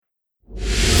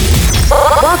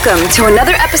Welcome to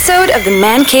another episode of the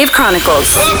Man Cave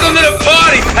Chronicles. Welcome to the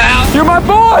party, pal! You're my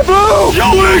boy, Blue! Yo,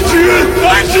 Adrian!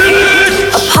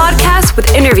 A podcast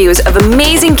with interviews of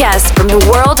amazing guests from the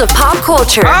world of pop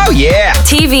culture. Oh, yeah!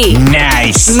 TV.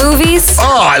 Nice! Movies.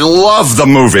 Oh, I love the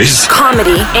movies!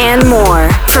 Comedy and more.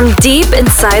 From deep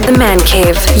inside the Man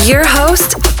Cave, your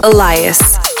host,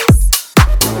 Elias.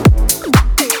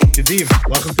 Kadeem,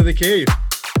 welcome to the cave.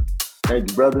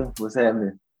 Thank you, brother. What's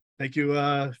happening? Thank you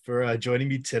for joining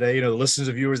me today. You know, the listeners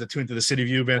and viewers that tune into the City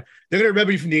View, man, they're going to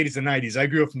remember you from the 80s and 90s. I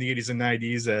grew up from the 80s and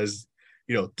 90s as,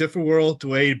 you know, different world to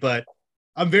Wade, but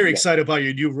I'm very excited about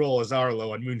your new role as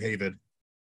Arlo on Moonhaven.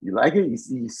 You like it?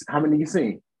 How many you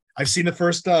seen? I've seen the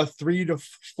first 3 to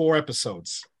 4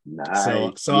 episodes.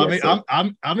 Nice. So yeah,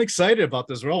 I'm excited about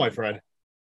this role, my friend.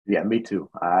 Yeah, me too.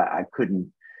 I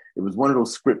couldn't. It was one of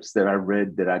those scripts that I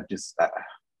read that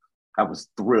I was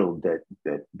thrilled that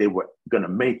they were gonna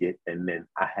make it, and then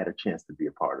I had a chance to be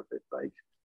a part of it. Like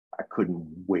I couldn't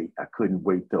wait. I couldn't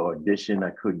wait to audition.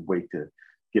 I couldn't wait to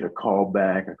get a call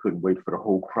back. I couldn't wait for the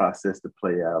whole process to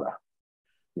play out.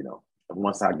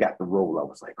 Once I got the role, I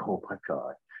was like, oh my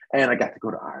God. And I got to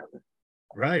go to Ireland.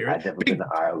 Right. I'd never been to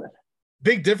Ireland.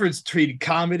 Big difference between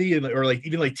comedy and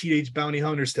even Teenage Bounty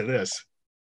Hunters to this.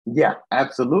 Yeah,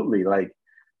 absolutely. Like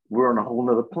we're on a whole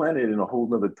nother planet in a whole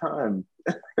nother time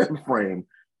frame.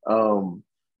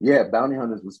 Bounty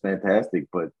Hunters was fantastic,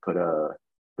 but to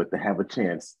have a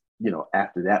chance,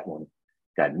 after that one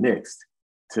got nixed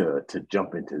to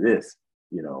jump into this,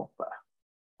 I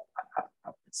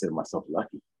consider myself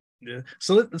lucky. Yeah.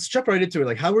 So let's jump right into it.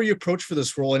 Like, how were you approached for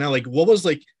this role? And now, what was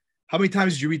how many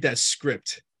times did you read that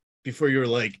script before you were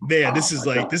like, man, this is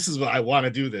what I want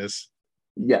to do this?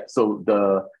 Yeah. So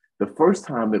the first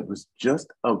time it was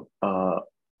just an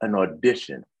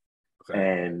audition.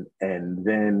 Okay. And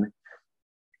then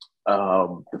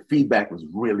the feedback was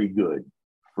really good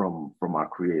from our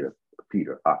creator,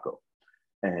 Peter Acco.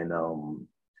 And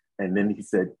then he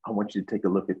said, I want you to take a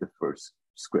look at the first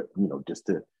script, just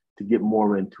to get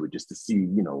more into it, just to see,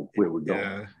 where we're going.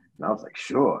 Yeah. And I was like,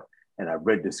 sure. And I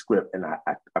read the script, and I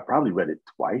probably read it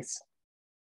twice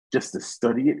just to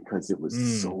study it, because it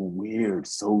was so weird,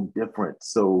 so different.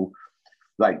 So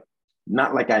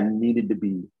not like I needed to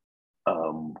be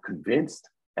convinced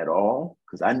at all,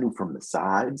 because I knew from the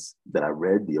sides that I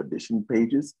read the audition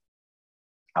pages,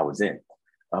 I was in.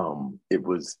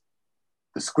 The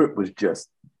script was just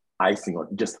icing on,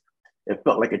 it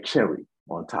felt like a cherry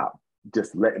on top,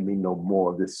 just letting me know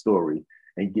more of this story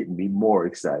and getting me more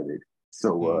excited.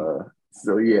 So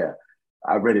yeah,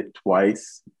 I read it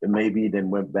twice, and maybe then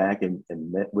went back and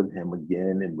met with him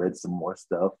again and read some more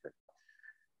stuff. And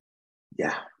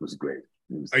yeah, it was great.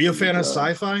 Are you a fan of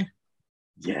sci-fi?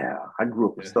 Yeah, I grew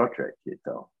up a Star Trek kid,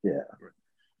 though. Yeah.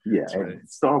 Yeah, that's and right.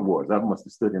 Star Wars. I must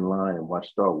have stood in line and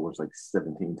watched Star Wars like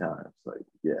 17 times.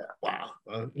 Yeah. Wow.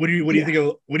 What do you think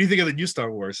of the new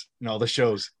Star Wars and all the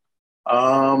shows?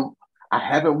 I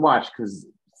haven't watched, because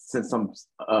since I'm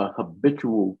a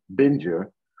habitual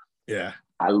binger,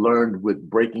 I learned with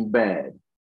Breaking Bad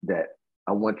that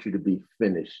I want you to be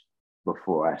finished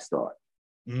before I start.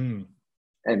 And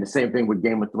the same thing with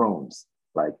Game of Thrones.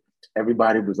 Like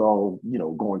everybody was all,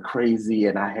 going crazy,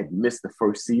 and I had missed the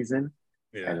first season.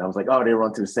 Yeah. And I was like, oh, they're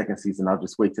on to the second season. I'll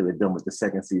just wait till they're done with the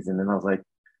second season. And I was like,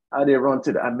 oh, they're on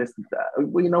to I missed it.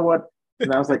 Well, you know what?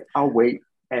 And I was like, I'll wait.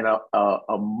 And a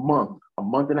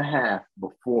month and a half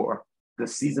before the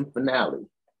season finale,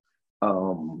 I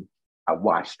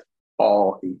watched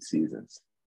all 8 seasons.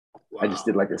 Wow. I just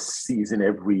did like a season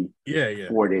every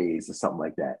 4 days or something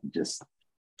like that. Just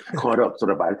caught up, so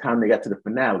that by the time they got to the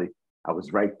finale, I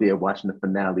was right there watching the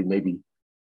finale, maybe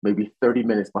 30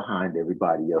 minutes behind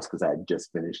everybody else, because I had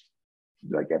just finished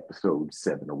like episode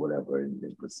 7 or whatever, and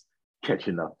it was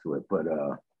catching up to it. But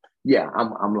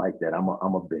I'm like that.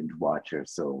 I'm a binge watcher,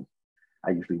 so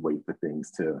I usually wait for things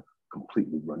to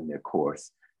completely run their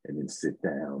course and then sit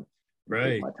down.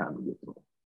 Right. Take my time to get through.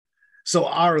 So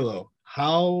Arlo,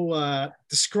 how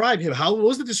describe him? What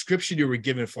was the description you were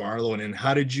given for Arlo, and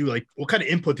how did you what kind of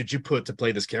input did you put to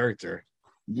play this character?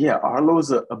 Yeah, Arlo's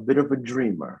a bit of a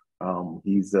dreamer.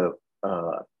 He's a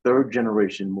third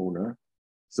generation Mooner.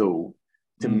 So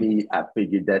to me, I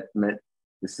figured that meant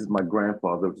this is my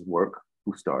grandfather's work,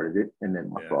 who started it, and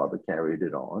then my father carried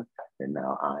it on, and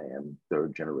now I am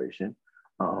third generation.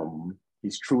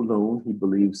 He's true loon. He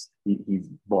believes he's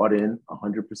bought in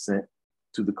 100%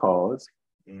 to the cause.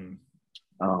 He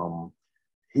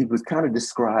was kind of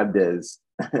described as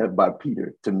by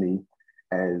Peter to me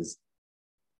as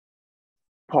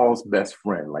Paul's best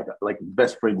friend, like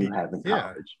best friend you have in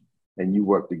college, and you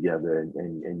work together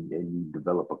and you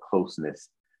develop a closeness,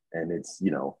 and it's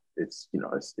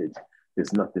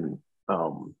there's nothing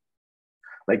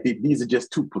like these are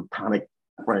just two platonic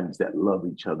friends that love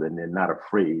each other, and they're not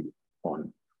afraid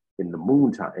in the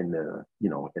moon time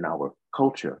in our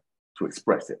culture to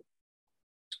express it.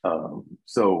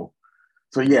 So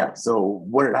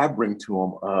what did I bring to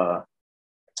him?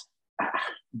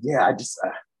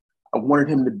 I wanted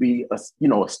him to be a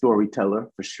storyteller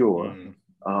for sure.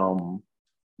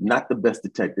 Not the best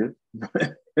detective.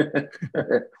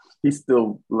 He's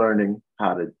still learning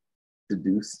how to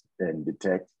deduce and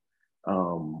detect.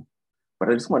 But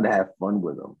I just wanted to have fun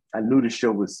with him. I knew the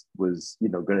show was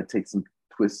going to take some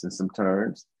twists and some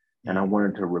turns, and I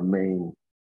wanted to remain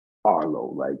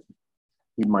Arlo. Like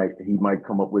he might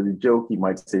come up with a joke, he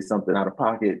might say something out of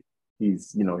pocket.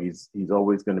 He's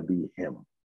always going to be him.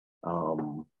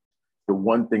 The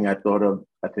one thing I thought of,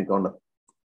 I think on the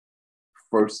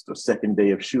first or second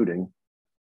day of shooting,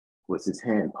 was his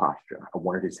hand posture. I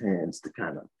wanted his hands to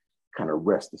kind of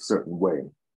rest a certain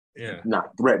way. Yeah.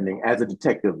 Not threatening as a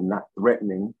detective, not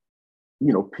threatening,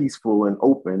 peaceful and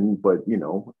open, but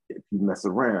if you mess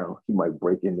around, he might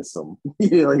break into some,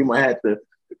 he might have to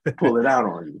pull it out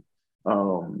on you.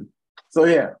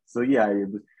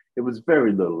 It was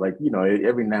very little, like,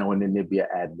 every now and then there'd be an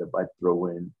ad lib I'd throw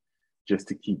in just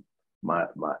to keep my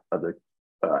other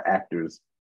actors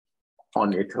on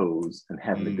their toes and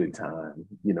having a good time,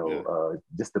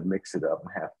 just to mix it up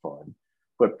and have fun.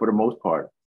 But for the most part,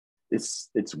 it's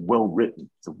well written.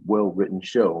 It's a well written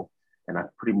show, and I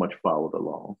pretty much followed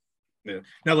along. Yeah.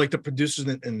 Now, like the producers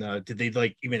and did they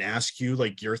like even ask you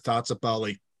like your thoughts about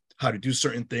like how to do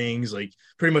certain things, like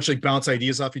pretty much like bounce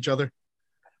ideas off each other?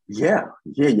 Yeah.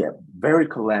 Very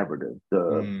collaborative.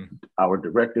 Our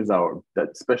directors,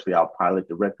 especially our pilot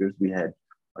directors, we had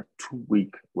a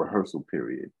 2-week rehearsal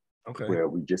period. Okay. Where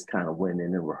we just kind of went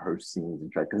in and rehearsed scenes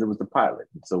and tried, because it was the pilot.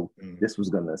 And so this was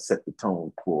going to set the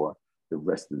tone for the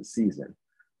rest of the season.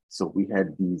 So we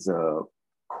had these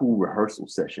cool rehearsal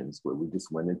sessions where we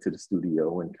just went into the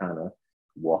studio and kind of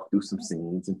walked through some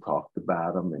scenes and talked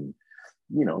about them and,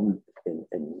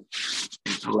 and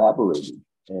collaborated.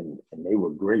 And they were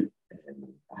great.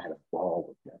 And I had a ball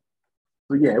with them.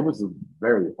 So yeah, it was a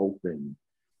very open.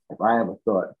 If I ever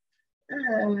thought,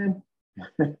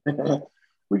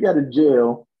 we got a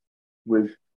jail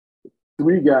with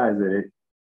 3 guys in it.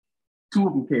 2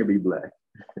 of them can't be black.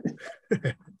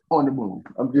 On the moon.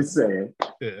 I'm just saying.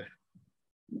 Yeah.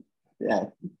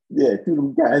 2 of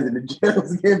them guys in the jail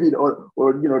can't be, or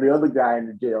the other guy in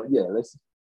the jail. Yeah, that's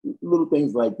little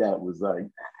things like that was like,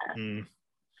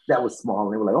 that was small.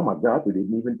 And they were like, oh my God, we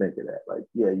didn't even think of that. Like,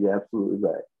 yeah, you're absolutely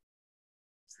right.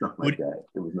 Stuff like that.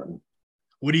 It was nothing.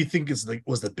 What do you think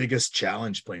was the biggest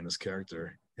challenge playing this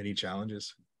character? Any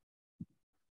challenges?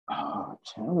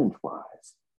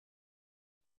 Challenge-wise.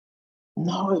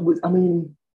 No, it was,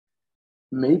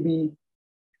 maybe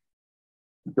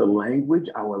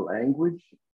our language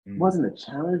wasn't a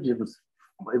challenge. It was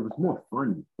more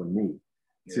fun for me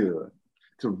to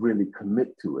really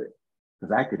commit to it.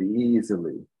 Because I could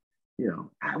easily,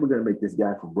 we're gonna make this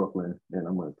guy from Brooklyn and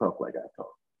I'm gonna talk like I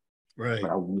talk. Right.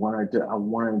 But I wanted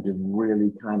to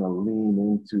really kind of lean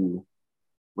into,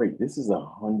 wait, this is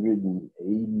 180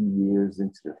 years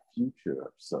into the future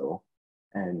or so,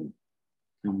 and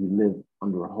we live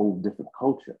under a whole different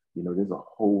culture. There's a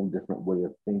whole different way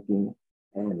of thinking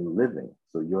and living.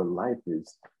 So your life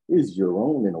is your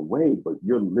own in a way, but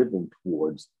you're living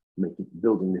towards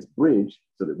building this bridge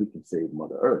so that we can save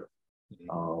Mother Earth.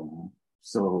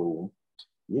 So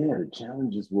yeah, the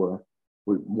challenges were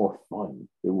more fun.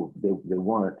 They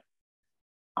weren't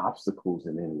obstacles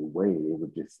in any way. They were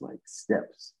just like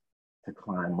steps to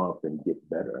climb up and get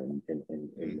better, and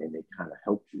they kind of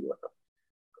helped you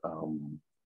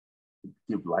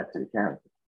give life to the character.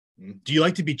 Do you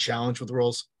like to be challenged with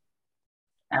roles?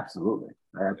 Absolutely.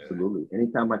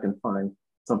 Anytime I can find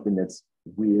something that's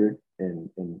weird and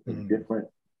different,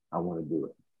 I want to do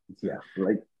it. Yeah,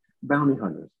 like Bounty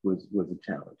Hunters was a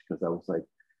challenge, because I was like,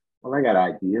 well, I got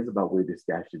ideas about where this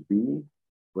guy should be,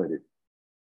 but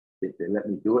if they let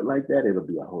me do it like that, it'll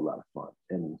be a whole lot of fun.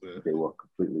 And they were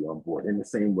completely on board. And the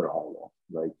same with Arlo.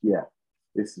 Like, yeah,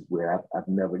 this is where I've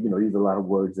never, there's a lot of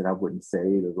words that I wouldn't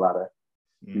say. There's a lot of,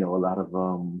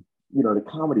 the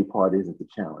comedy part isn't the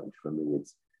challenge for me.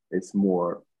 It's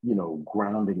more,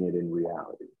 grounding it in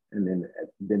reality. And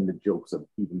then the jokes are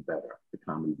even better. The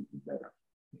comedy is even better.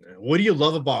 What do you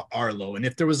love about Arlo? And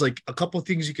if there was like a couple of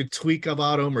things you could tweak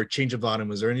about him or change about him,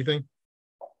 was there anything?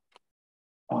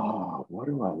 Oh, what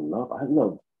do I love? I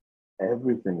love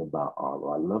everything about Arlo.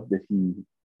 I love that he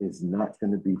is not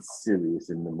going to be serious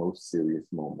in the most serious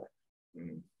moment.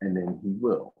 And then he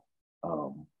will.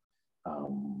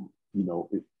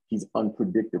 he's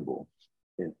unpredictable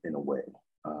in a way.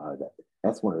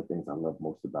 That's one of the things I love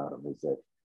most about him, is that,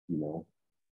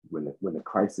 when the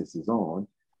crisis is on,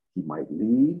 he might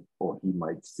leave, or he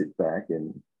might sit back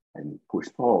and push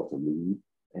Paul to leave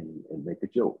and make a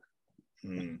joke.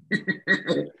 And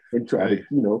try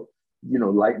to,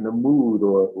 lighten the mood,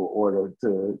 or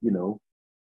to,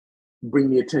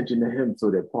 bring the attention to him, so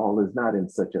that Paul is not in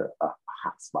such a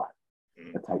hot spot,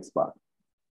 a tight spot.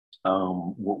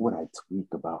 What would I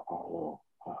tweak about Arlo?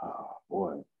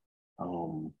 Boy.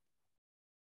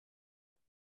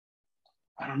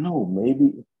 I don't know,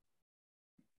 maybe.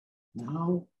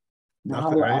 No,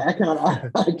 Right? I kind of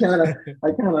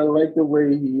like the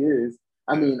way he is.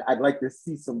 I mean, I'd like to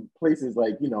see some places,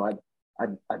 like,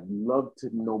 I'd love to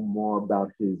know more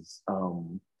about his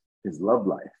love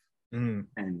life, and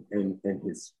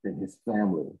his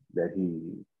family,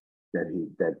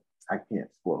 that I can't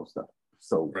spoil stuff.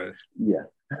 So right. Yeah.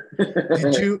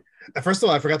 Did you? First of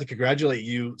all, I forgot to congratulate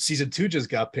you. Season 2 just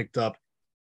got picked up.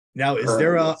 Now, is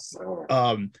there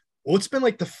what's been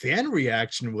like the fan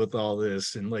reaction with all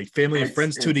this, and like family and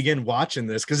friends tuning in watching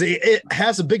this, because it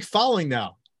has a big following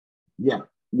now? Yeah,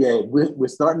 we're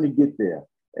starting to get there.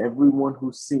 Everyone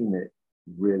who's seen it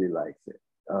really likes it.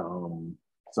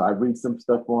 So I read some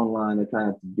stuff online. I try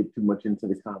not to get too much into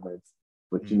the comments,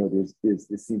 but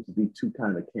there seems to be two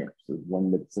kind of camps. There's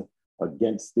one that's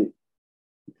against it,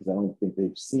 because I don't think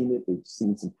they've seen it. They've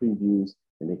seen some previews,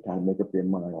 and they kind of make up their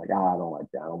mind like, I don't like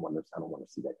that. I don't want to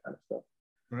see that kind of stuff.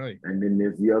 Right. And then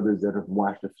there's the others that have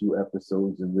watched a few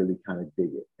episodes and really kind of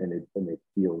dig it, and it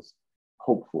feels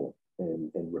hopeful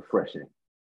and refreshing,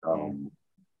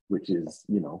 which is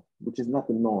not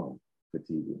the norm for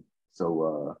TV.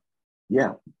 So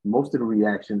most of the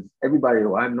reactions, everybody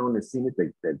who I've known that's seen it,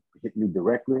 that hit me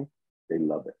directly, they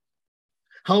love it.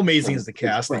 How amazing is the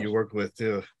cast that you work with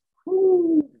too?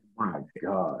 Oh my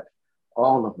God,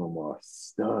 all of them are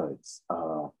studs.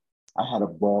 I had a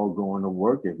ball going to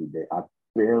work every day. I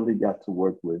barely got to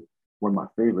work with one of my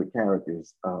favorite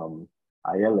characters.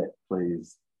 Ayelet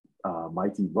plays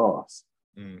Mighty Boss,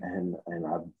 and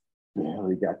I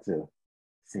barely got to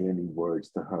say any words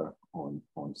to her on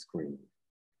screen.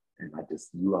 And I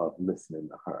just love listening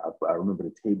to her. I remember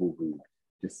the table read,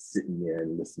 just sitting there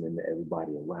and listening to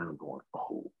everybody around going,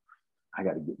 oh, I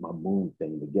got to get my moon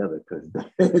thing together, because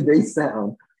they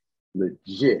sound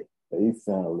legit.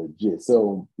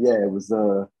 So yeah, it was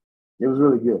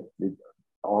really good.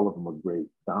 All of them are great.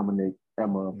 Dominic,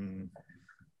 Emma,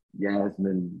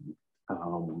 Yasmin,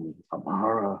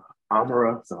 Amara,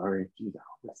 sorry, geez,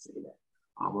 let's say that.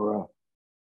 Amara,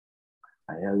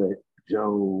 Ayelet,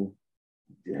 Joe,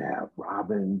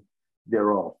 Robin,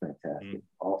 they're all fantastic.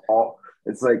 All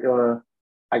it's like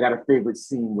I got a favorite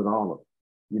scene with all of them.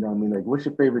 You know what I mean? Like, what's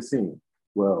your favorite scene?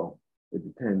 Well, it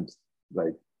depends.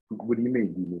 Like, what do you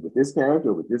mean? Do you mean with this character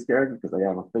or with this character? Because I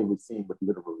have a favorite scene with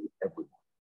literally everyone.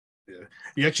 Yeah.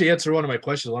 You actually answered one of my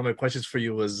questions. One of my questions for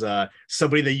you was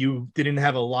somebody that you didn't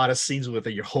have a lot of scenes with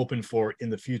that you're hoping for in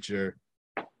the future.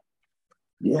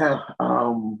 Yeah,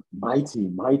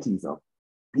 Mighty's a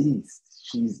beast.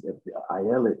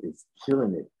 Ayelet is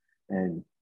killing it, and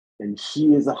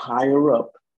she is a higher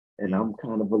up, and I'm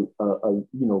kind of a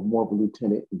more of a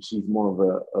lieutenant, and she's more of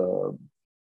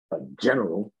a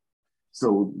general.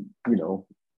 So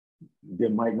there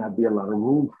might not be a lot of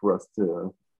room for us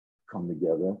to come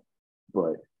together,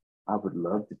 but I would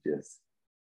love to just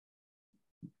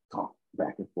talk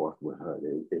back and forth with her.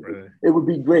 It would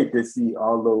be great to see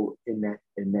Arlo in that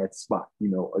spot,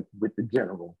 with the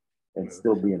general, and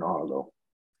still being Arlo.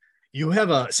 You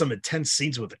have some intense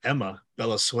scenes with Emma,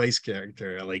 Bella Sway's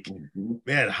character. Like,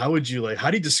 man, how do you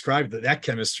describe that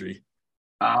chemistry?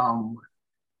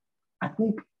 I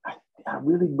think I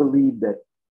really believe that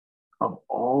of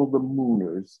all the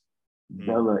Mooners,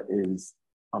 Bella is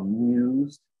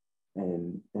amused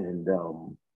and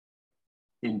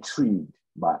intrigued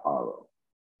by Arlo,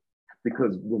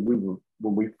 because when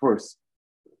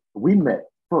we met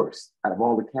first out of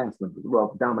all the cast members.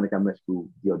 Well, Dominic I met through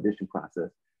the audition process,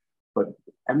 but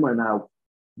Emma and I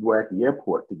were at the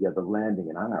airport together, landing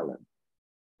in Ireland,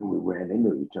 and we ran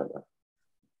into each other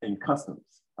in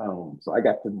customs. So I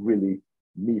got to really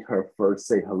meet her first,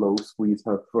 say hello, squeeze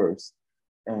her first,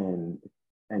 and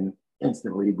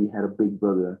instantly we had a big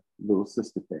brother, little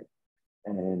sister thing,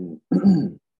 and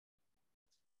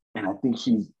and I think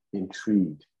she's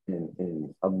intrigued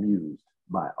and amused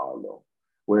by Arlo.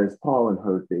 Whereas Paul and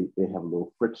her, they have a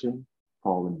little friction.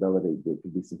 Paul and Bella, there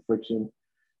could be some friction.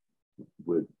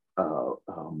 With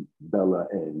Bella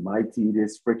and Mighty,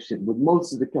 there's friction. With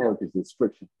most of the characters, there's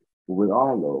friction. But with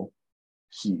Arlo,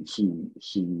 she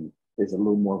is a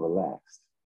little more relaxed.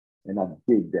 And I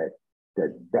dig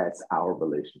that's our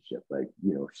relationship. Like,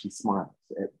 she smiles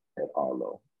at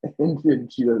Arlo, and then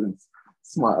she doesn't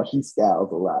smile. She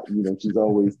scowls a lot.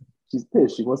 She's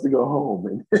pissed. She wants to go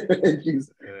home, and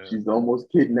she's almost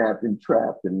kidnapped and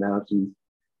trapped, and now she's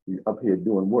up here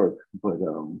doing work. But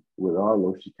with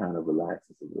Arlo, she kind of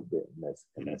relaxes a little bit, and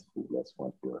that's cool. That's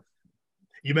fun for us.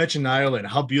 You mentioned Ireland.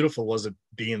 How beautiful was it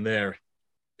being there?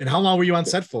 And how long were you on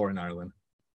set for in Ireland?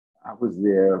 I was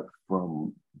there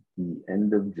from the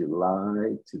end of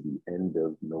July to the end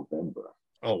of November.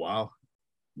 Oh, wow.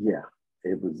 Yeah,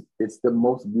 it's the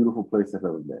most beautiful place I've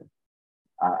ever been.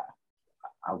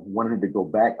 I wanted to go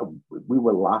back. We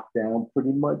were locked down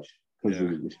pretty much because of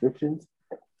the restrictions.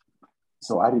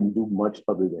 So I didn't do much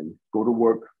other than go to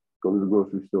work, go to the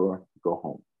grocery store, go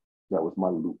home. That was my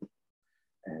loop.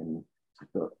 And I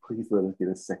thought, please let us get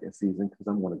a second season because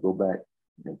I'm going to go back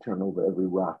and turn over every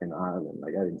rock in Ireland.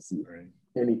 Like, I didn't see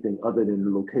anything other than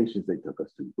the locations they took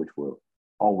us to, which were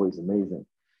always amazing.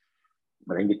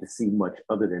 But I didn't get to see much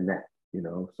other than that,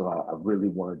 So I really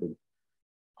wanted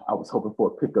I was hoping for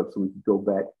a pickup so we could go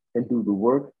back and do the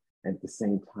work. And at the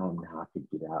same time, now I could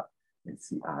get out and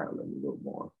see Ireland a little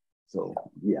more. So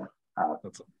yeah,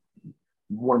 that's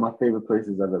one of my favorite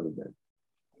places I've ever been.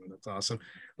 That's awesome.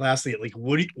 Lastly, like,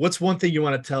 what's one thing you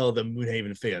want to tell the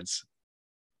Moonhaven fans?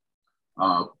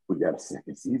 We got a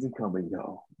second season coming,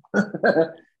 y'all.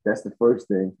 That's the first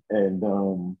thing. And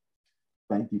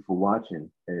thank you for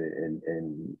watching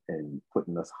and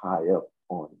putting us high up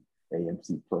on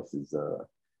AMC Plus's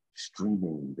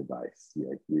streaming device.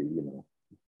 Yeah,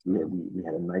 we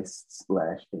had a nice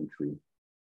splash entry.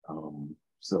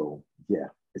 So yeah,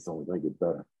 it's only gonna get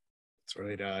better. That's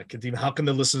right. Kadeem, how can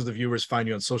the listeners, the viewers, find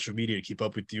you on social media to keep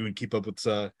up with you and keep up with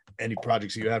any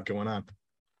projects you have going on?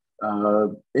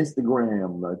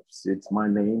 Instagram, it's my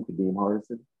name, Kadeem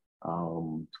Hardison.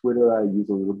 Twitter, I use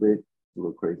a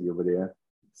little crazy over there.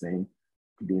 Same,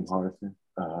 Kadeem Hardison.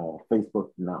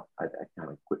 Facebook, no, I kind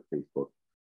of quit Facebook.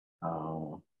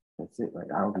 That's it.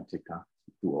 Like, I don't do TikTok.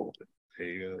 It's too old. There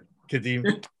you go. Kadeem,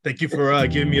 thank you for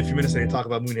giving me a few minutes to talk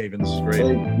about Moonhaven. This is great.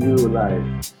 Thank you,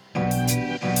 Elias.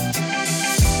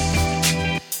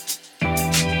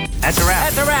 That's a wrap.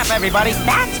 That's a wrap, everybody.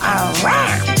 That's a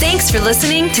wrap. Thanks for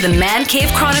listening to the Man Cave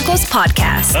Chronicles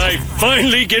podcast. I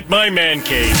finally get my man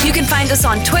cave. You can find us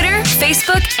on Twitter,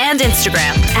 Facebook, and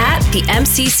Instagram at the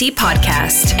MCC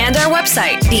Podcast and our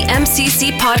website,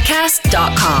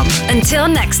 themccpodcast.com. Until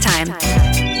next time.